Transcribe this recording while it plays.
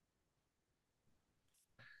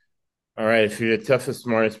All right, if you're the toughest,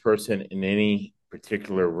 smartest person in any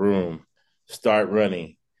particular room, start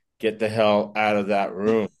running. Get the hell out of that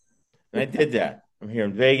room. And I did that. I'm here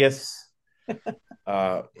in Vegas.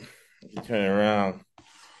 Uh, turning around.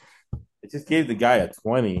 I just gave the guy a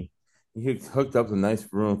 20. He hooked up a nice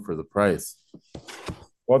room for the price.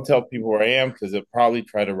 Won't tell people where I am because they'll probably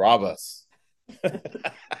try to rob us.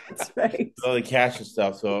 That's right. All the cash and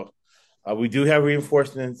stuff. So we do have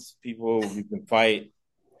reinforcements, people we can fight.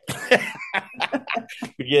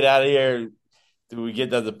 We get out of here. Do we get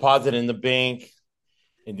the deposit in the bank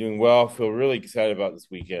and doing well? Feel really excited about this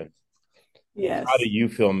weekend. And how do Yes. you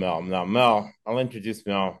feel, Mel? Now, Mel, I'll introduce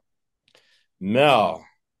Mel. Mel,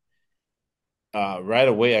 right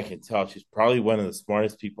away, I can tell she's probably one of the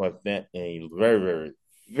smartest people I've met in a very, very,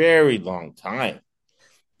 very long time.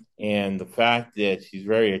 And the fact that she's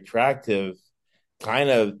very attractive kind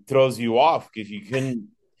of throws you off because you couldn't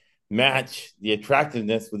match the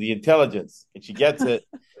attractiveness with the intelligence. And she gets it.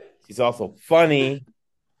 She's also funny,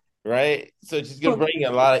 right? So she's gonna bring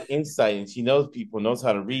a lot of insight, and she knows people, knows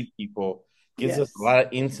how to read people, gives us a Yes. lot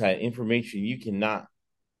of insight, information you cannot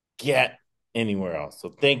get anywhere else. So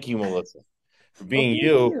thank you, Melissa, for Well, being thank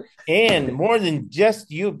you, you. and more than just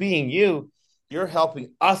you being you, you're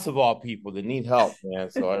helping us of all people that need help, man.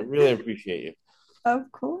 So I really appreciate you. Of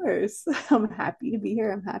course. I'm happy to be here.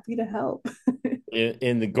 I'm happy to help.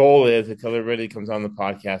 And the goal is to tell everybody that comes on the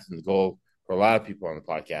podcast, and the goal for a lot of people on the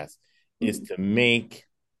podcast is to make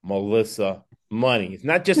Melissa money. It's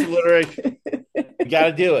not just alliteration. We got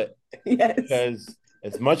to do it Yes. because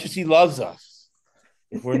as much as she loves us,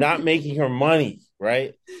 if we're not making her money,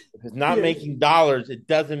 right? If it's not Yes. making dollars, it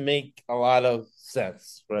doesn't make a lot of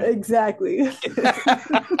sense, right? Exactly.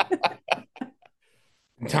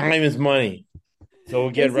 Time is money. So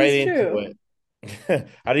we'll get This right is into true. it.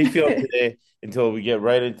 How do you feel today until we get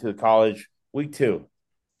right into college week two?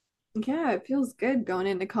 Yeah, it feels good going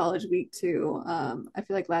into college week too. I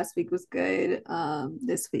feel like last week was good.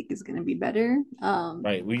 This week is gonna be better.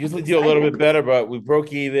 Right. We I'm usually do a little excited. bit better, but we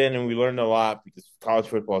broke even and we learned a lot because college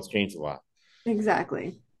football has changed a lot.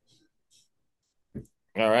 Exactly.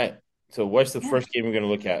 All right. So what's the Yeah. first game we're going to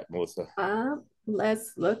look at, Melissa?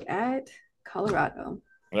 Let's look at Colorado.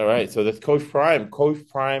 All right. So that's Coach Prime. Coach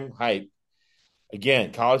Prime hype.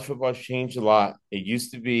 Again, college football has changed a lot. It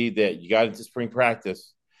used to be that you got into spring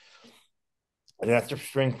practice, and after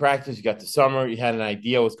spring practice, you got the summer, you had an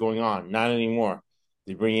idea what's going on. Not anymore.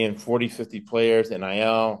 They bring in 40, 50 players,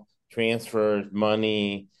 NIL, transfers,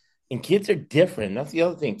 money, and kids are different. That's the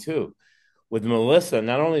other thing, too. With Melissa,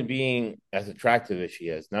 not only being as attractive as she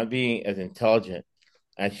is, not being as intelligent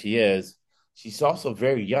as she is, she's also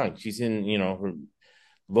very young. She's in, her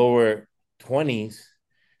lower 20s.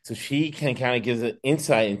 So she can kind of give an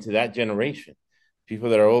insight into that generation, people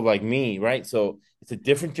that are old like me, right? So it's a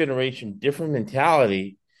different generation, different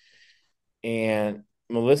mentality. And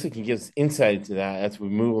Melissa can give us insight into that as we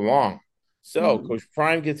move along. So Mhm. Coach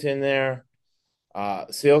Prime gets in there.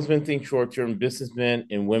 Salesmen think short term, businessmen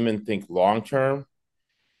and women think long term.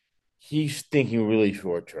 He's thinking really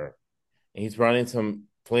short term. And he's running some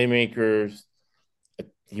playmakers.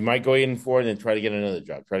 He might go in for it and try to get another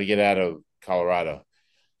job, try to get out of Colorado.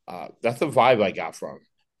 That's the vibe I got from him.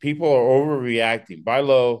 People are overreacting. Buy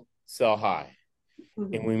low, sell high.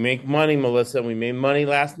 And Mhm. we make money, Melissa. We made money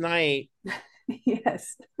last night,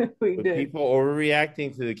 Yes, we but did. people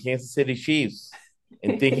overreacting to the Kansas City Chiefs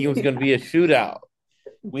and thinking it was going to be a shootout.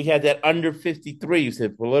 We had that under 53. You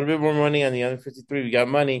said put a little bit more money on the under 53. We got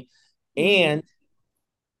money. Mhm. And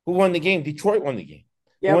who won the game? Detroit won the game.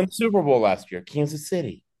 Who won Yep. the Super Bowl last year? Kansas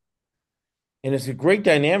City. And it's a great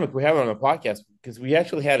dynamic we have on the podcast because we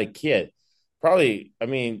actually had a kid. Probably, I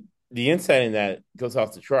mean, the insight in that goes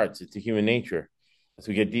off the charts. It's a human nature as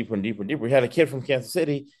we get deeper and deeper and deeper. We had a kid from Kansas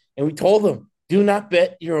City, and we told him, do not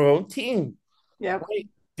bet your own team, Yep. right?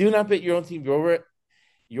 Do not bet your own team.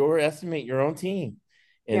 You overestimate your own team.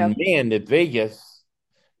 And Yep. man, at Vegas,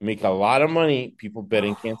 make a lot of money people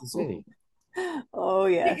betting Kansas City. Oh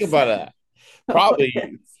Think yes. about that. Oh Probably, yes.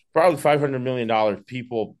 probably $500 million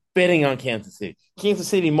people betting on Kansas City. Kansas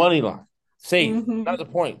City money line, safe, not Hmm. the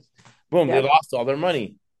points. Boom, they Yep. lost all their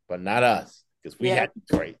money, but not us because we had Yep.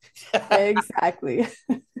 Detroit. Exactly.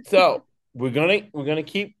 So we're gonna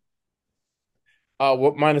keep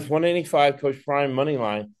what minus 185 Coach Prime money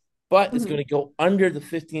line, but it's Hmm. gonna go under the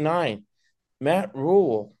 59. Matt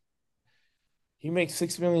Rule, he makes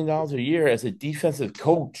 $6 million a year as a defensive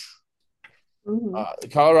coach. Hmm.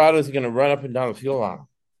 Colorado is going to run up and down the field on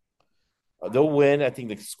him. They'll win. I think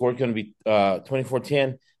the score is going to be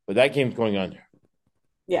 24-10, but that game's going under.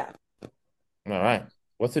 Yeah. All right.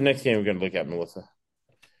 What's the next game we're going to look at, Melissa?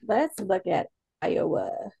 Let's look at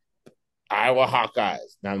Iowa. Iowa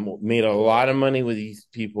Hawkeyes. Now made a lot of money with these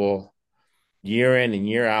people year in and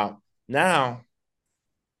year out. Now,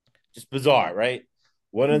 just bizarre, right?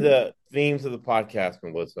 One of Mhm. the themes of the podcast,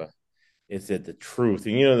 Melissa, is that the truth,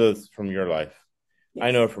 and you know this from your life.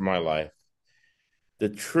 I know Yes. it from my life. The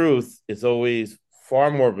truth is always far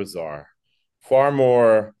more bizarre, far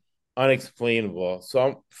more unexplainable,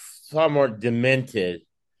 so far more demented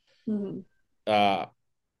Hmm. uh,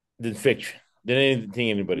 than fiction, than anything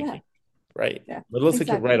anybody Yeah. can, right? Yeah. Melissa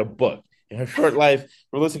could write Exactly. a book. In her short life,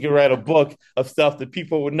 Melissa could write a book of stuff that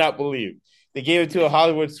people would not believe. They gave it to a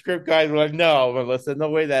Hollywood script guy. We're like, no, Melissa, no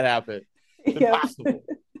way that happened. It's Yep. impossible,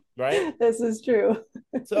 right? This is true.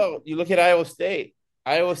 So you look at Iowa State.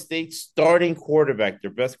 Iowa State starting quarterback,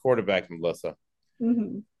 their best quarterback, Melissa,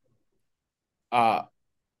 Hmm. uh,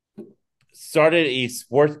 started a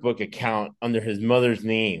sportsbook account under his mother's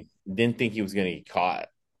name. Didn't think he was going to get caught.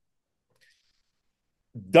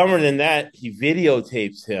 Dumber than that, he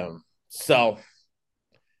videotapes himself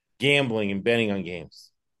gambling and betting on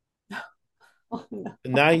games. Oh no.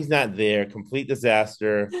 And now he's not there, complete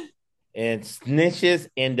disaster, and snitches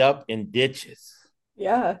end up in ditches.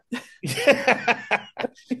 Yeah.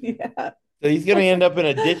 So Yeah. he's going to end up in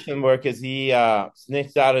a ditch somewhere because he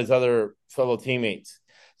snitched out his other fellow teammates.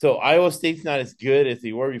 So Iowa State's not as good as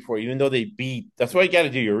they were before, even though they beat. That's why you got to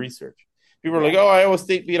do your research. People are like, Yeah. "Oh, Iowa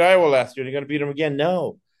State beat Iowa last year. They're going to beat them again."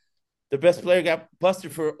 No, the best player got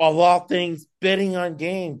busted for of all things betting on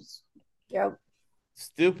games. Yep.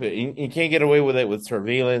 Stupid. You can't get away with it with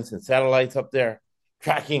surveillance and satellites up there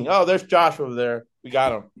tracking. Oh, there's Josh over there. We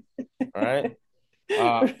got him. All right.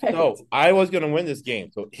 Right. So Iowa's going to win this game.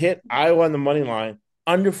 So hit Iowa on the money line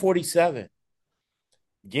under 47.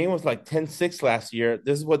 Game was like 10-6 last year.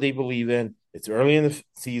 This is what they believe in. It's early in the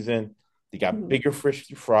season. They got Mhm. bigger fish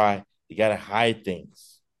to fry. They got to hide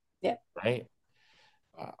things, Yeah. right?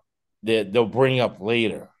 Uh, they'll bring up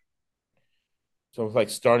later. So it's like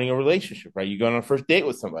starting a relationship, right? You go on a first date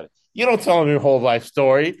with somebody. You don't tell them your whole life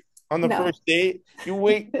story on the No. first date. You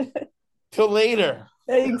wait till later.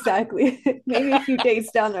 Exactly. Maybe a few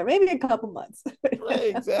days down there, maybe a couple months.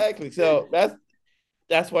 Right, exactly. So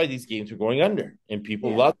that's why these games are going under, and people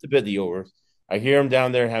Yeah. love to bet the overs. I hear them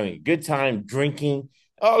down there having a good time drinking.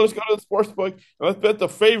 Oh, let's go to the sports book and let's bet the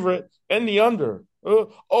favorite and the under.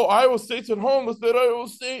 Oh, Iowa State's at home. Let's bet Iowa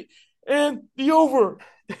State and the over.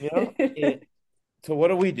 You know. So what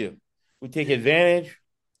do? We take advantage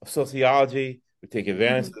of sociology. We take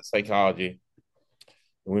advantage Hmm. of the psychology,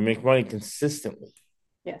 and we make money consistently.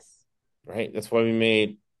 Yes. Right. That's why we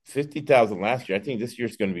made 50,000 last year. I think this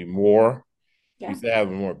year's going to be more. We Yeah. used to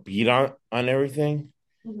have more beat on everything.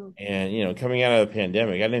 Hmm. And coming out of the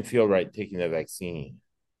pandemic, I didn't feel right taking the vaccine.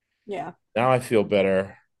 Yeah. Now I feel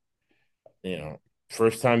better. You know,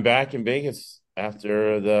 first time back in Vegas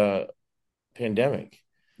after the pandemic, so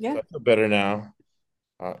Yeah. I feel better now.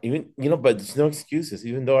 Even but there's no excuses.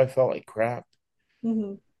 Even though I felt like crap,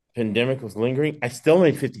 Hmm. pandemic was lingering. I still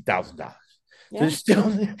made $50,000. So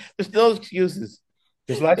Yeah. there's no excuses.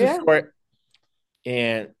 Because life is Yeah. short,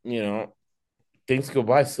 and things go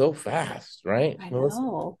by so fast, right, I Melissa?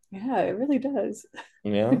 know. Yeah, it really does.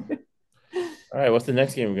 You know. All right, what's the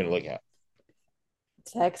next game we're going to look at?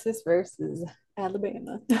 Texas versus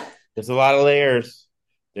Alabama. There's a lot of layers.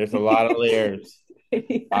 There's a lot of layers. I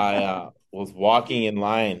Yeah. was walking in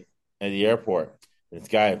line at the airport. This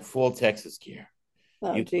guy in full Texas gear.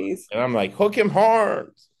 Oh, You geez. and I'm like, hook him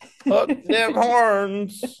horns, hook them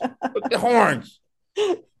horns, hook the horns.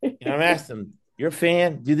 And I'm asking him, "You're a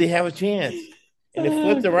fan? Do they have a chance?" And it Oh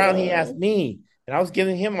flipped around. He asked gosh. me, and I was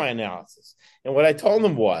giving him my analysis. And what I told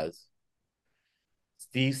him was,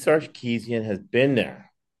 Steve Sarkisian has been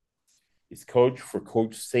there. He's coach for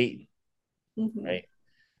Coach Satan, Hmm. right?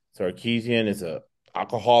 Sarkisian is a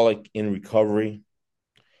alcoholic in recovery.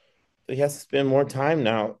 So he has to spend more time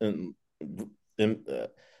now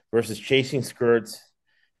versus chasing skirts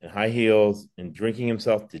and high heels and drinking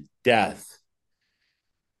himself to death.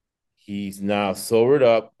 He's now sobered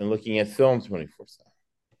up and looking at film 24/7.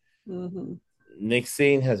 Hmm. Nick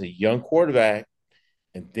Saban has a young quarterback,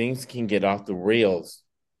 and things can get off the rails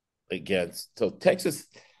against. So Texas,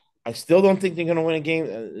 I still don't think they're going to win a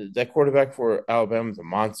game. That quarterback for Alabama is a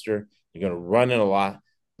monster. They're going to run it a lot,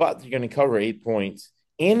 but they're going to cover 8 points,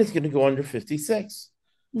 and it's going to go under 56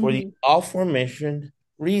 for the Hmm. aforementioned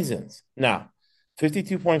reasons. Now,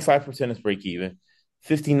 52.5% is break even.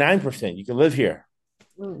 59%, you can live here.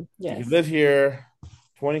 You can Yes. live here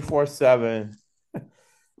 24/7.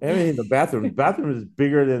 Everything in the bathroom. The bathroom is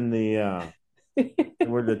bigger than the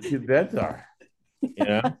where the two beds are. You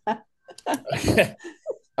know,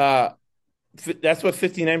 uh, that's what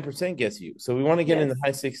 59% gets you. So we want to get in Yes. the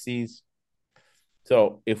high 60s.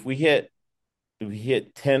 So if we hit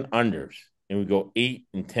 10 unders and we go 8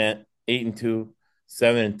 and 10, 8 and 2,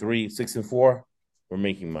 7 and 3, 6 and 4, we're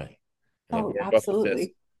making money. And like Oh, Warren Buffett says,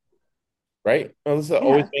 absolutely. right? Well, this is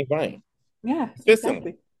always Yeah. make money Yeah,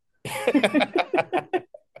 consistently. exactly.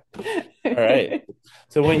 All right.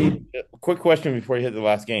 So quick question before you hit the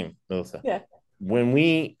last game, Melissa. Yeah. When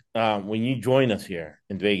you join us here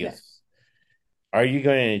in Yeah. Vegas, are you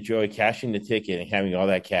going to enjoy cashing the ticket and having all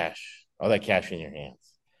that cash in your hands?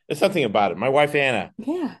 There's something about it. My wife Anna,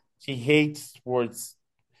 Yeah. she hates sports,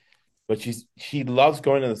 but she loves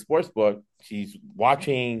going to the sports book. She's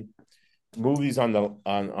watching movies on the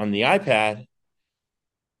iPad,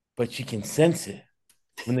 but she can sense it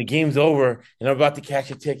when the game's over and I'm about to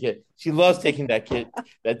cash a ticket. She loves taking that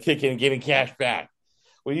ticket and getting cash back.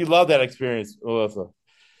 Well, you love that experience, Melissa.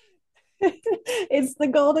 It's the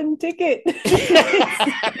golden ticket.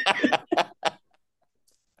 It's,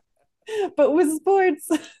 but with sports.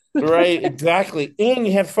 Right, exactly. And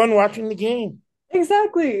you have fun watching the game.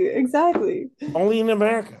 Exactly. Exactly. Only in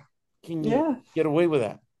America can you Yeah. get away with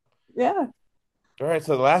that. Yeah. All right,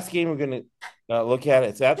 so the last game we're going to look at,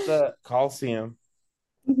 it's at the Coliseum,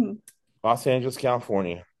 Mhm. Los Angeles,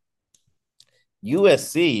 California.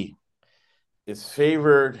 USC is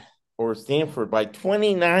favored over Stanford by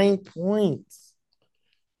 29 points.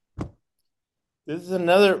 This is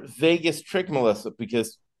another Vegas trick, Melissa,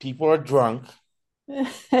 because people are drunk,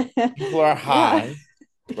 people are Yeah. high,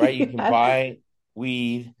 right? You can Yeah. buy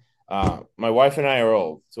weed. My wife and I are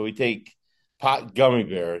old, so we take pot gummy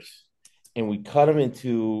bears and we cut them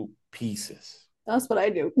into pieces. That's what I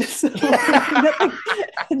do. So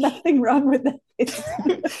nothing wrong with that.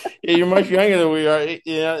 Yeah, you're much younger than we are,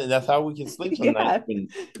 and that's how we can sleep some nights Yeah. when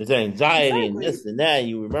there's anxiety and Exactly. this and that.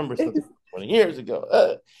 You remember something Ex- 20 years ago.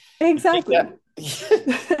 You take Exactly. that.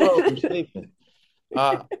 Oh, we're sleeping.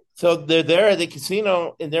 Uh, so they're there at the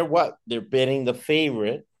casino, and they're what? They're betting the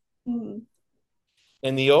favorite Mm.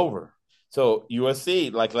 and the over. So USC,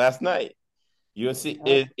 like last night, USC,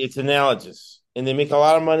 Yep. it's analogous, and they make a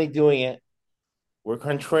lot of money doing it. We're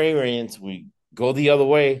contrarians. We go the other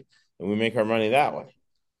way, and we make our money that way.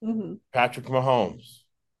 Mhm. Patrick Mahomes,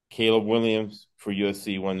 Caleb Williams for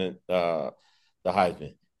USC won the Heisman.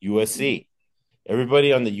 Mhm. USC.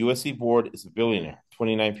 Everybody on the USC board is a billionaire.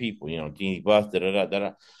 29 people. Jeannie Buss. Da da da da.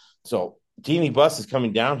 Da. So Jeannie Buss is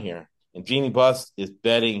coming down here, and Jeannie Buss is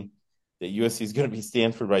betting that USC is going to be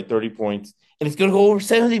Stanford by 30 points, and it's going to go over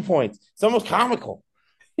 70 points. It's almost comical.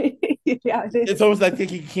 Yeah, it It's is. almost like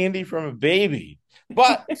taking candy from a baby.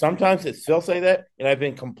 But sometimes it feels like that, and I've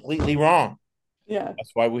been completely wrong. Yeah.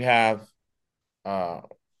 That's why we have uh,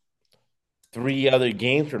 three other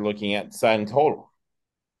games we're looking at deciding total,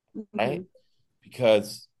 right? Mhm.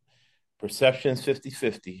 Because perception is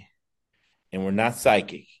 50-50, and we're not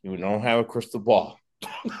psychic. We don't have a crystal ball.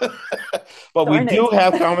 But we Darn it. do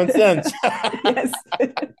have common sense.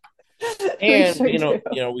 Yes. We And sure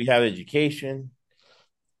do. we have education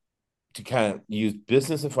to kind of use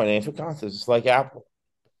business and financial concepts. It's like Apple.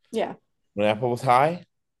 Yeah. When Apple was high,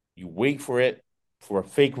 you wait for it for a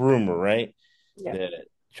fake rumor, right? Yeah. That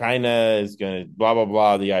China is going to blah, blah,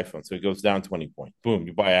 blah the iPhone. So it goes down 20 points. Boom,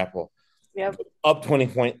 you buy Apple. It Yep. goes up 20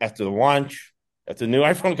 points after the launch. After the new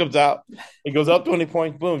iPhone comes out, it goes up 20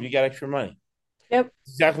 points. Boom, you got extra money. Yep.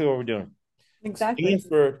 That's exactly what we're doing. Exactly.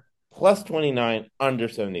 Stanford plus 29, under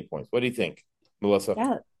 70 points. What do you think, Melissa?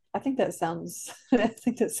 Yeah. I think that sounds I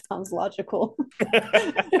think that sounds logical.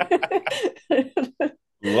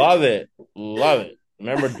 Love it. Love it.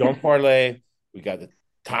 Remember, don't parlay. We got the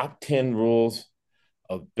top 10 rules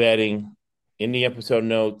of betting in the episode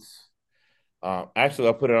notes. Actually,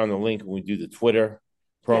 I'll put it on the link when we do the Twitter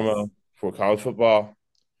Yes. promo for college football.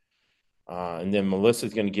 And then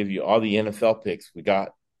Melissa's going to give you all the NFL picks we got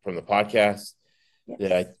from the podcast that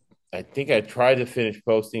Yes. I think I tried to finish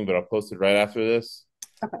posting, but I'll post it right after this.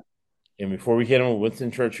 Okay. And before we hit him with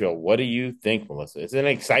Winston Churchill, what do you think, Melissa? Isn't it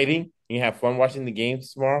exciting? You have fun watching the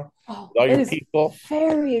games tomorrow Oh, with all it your is people.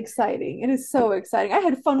 very exciting. It is so exciting. I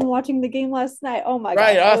had fun watching the game last night. Oh my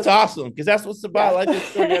Right, gosh. that's awesome because that's what's about. Yeah. Life is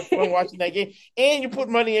short. You have fun watching that game, and you put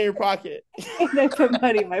money in your pocket. And I put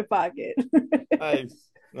money in my pocket. Nice,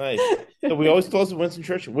 nice. So we always close with Winston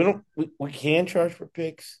Churchill. We can charge for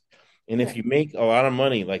picks, and Yeah. if you make a lot of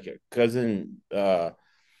money, like a cousin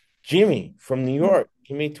Jimmy from New Mhm. York,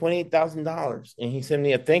 he made $28,000, and he sent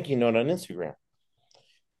me a thank you note on Instagram.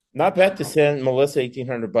 Not bad to send Melissa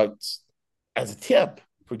 $1,800 as a tip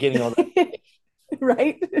for getting all that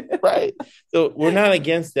Right? right. So we're not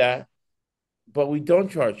against that, but we don't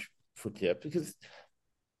charge for tip because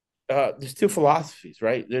there's two philosophies,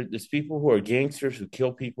 right? There's people who are gangsters who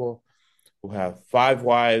kill people, who have five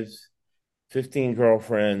wives, 15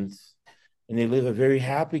 girlfriends, and they live a very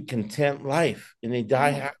happy, content life, and they die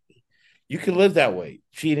Yeah. happy. You can live that way,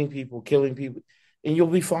 cheating people, killing people, and you'll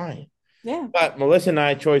be fine. Yeah. But Melissa and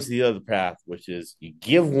I chose the other path, which is you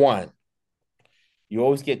give one, you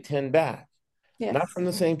always get 10 back, not Yes. from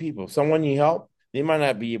the same people. Someone you help, they might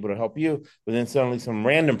not be able to help you, but then suddenly some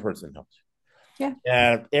random person helps Yeah. you.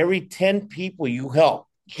 And every 10 people you help,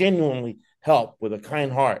 genuinely help with a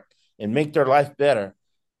kind heart and make their life better,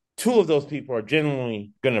 two of those people are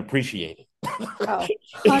genuinely going to appreciate it. Oh,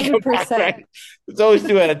 Come on, 100%. right? It's always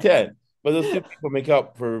 2 out of 10, but those two people make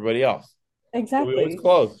up for everybody else. So we always Exactly.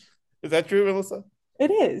 close. Is that true, Melissa? It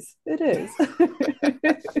is. It is.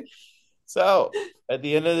 So at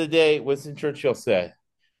the end of the day, Winston Churchill said,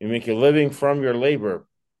 "You make a living from your labor,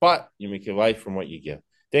 but you make your life from what you give."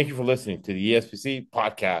 Thank you for listening to the ESPC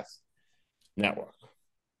Podcast Network.